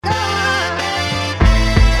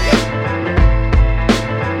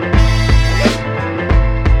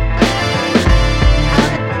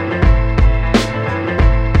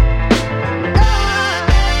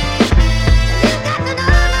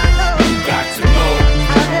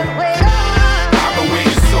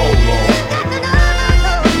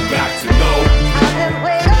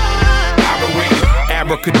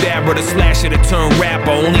terror, the slasher that turned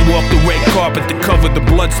rapper. Only walk the red carpet to cover the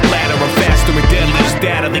blood splatter. I'm faster and deadly as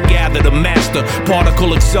data to gather the master. Particle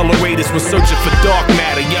accelerators, we're searching for dark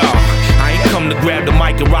matter, y'all. I ain't come to grab the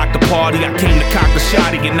mic and rock the party. I came to cock the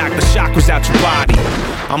shotty and knock the chakras out your body.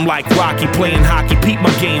 I'm like Rocky playing hockey, peep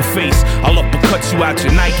my game face. I'll uppercut you out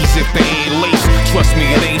your Nikes if they ain't laced. Trust me,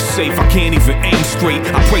 it ain't safe, I can't even aim straight.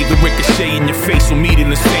 I pray the ricochet in your face will meet in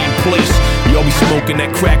the same place. You always smoking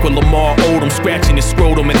that crack with Lamar Odom, scratching his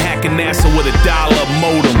scrotum and hacking NASA with a dollar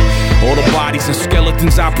modem. All the bodies and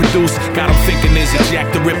skeletons I produce got them thinking there's a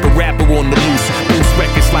Jack the Ripper rapper on the loose. Boost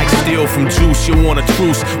records like steel from juice, you want a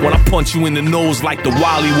truce when I punch you in the nose like the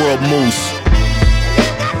Wally World Moose.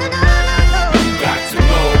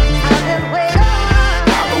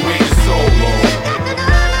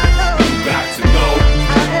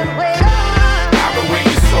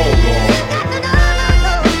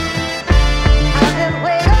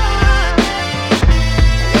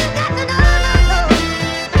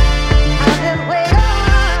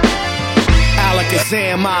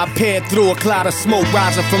 I appeared through a cloud of smoke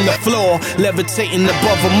rising from the floor, levitating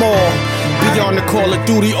above them all. Beyond the Call of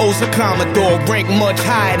Duty owes a Commodore, ranked much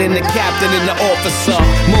higher than the captain and the officer.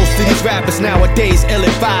 Most of these rappers nowadays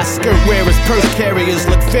ill-advised, skirt wearers, purse carriers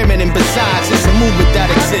look feminine. Besides, it's a movement that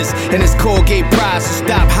exists and it's Colgate Pride, so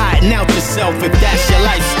stop hiding out yourself if that's your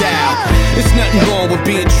lifestyle. There's nothing wrong with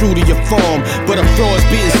being true to your form, but a fraud's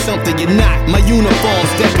being something you're not. My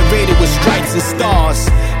uniform's decorated with stripes and stars,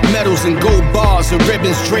 medals and gold bars and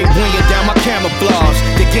ribbons draped weighing down my camouflage.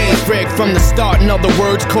 The game's rigged from the start, in other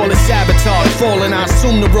words, call it sabotage. Falling, I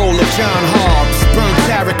assume the role of John Hobbs. Burn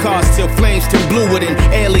tarot cards till flames turn bluer than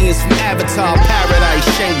aliens from Avatar, Paradise,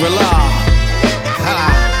 Shangri-La.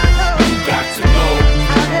 You got to know,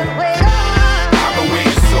 I've been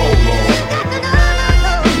waiting so long.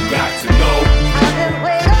 You got to know,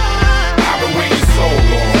 I've been waiting so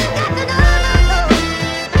long.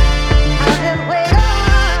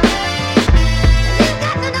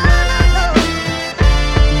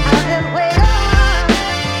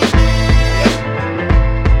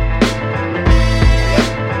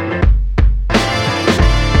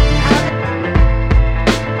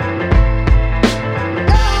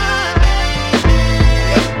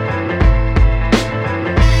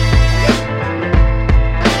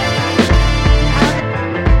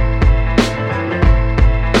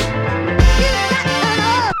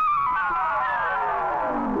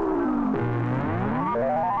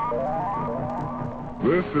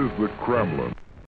 This is the Kremlin.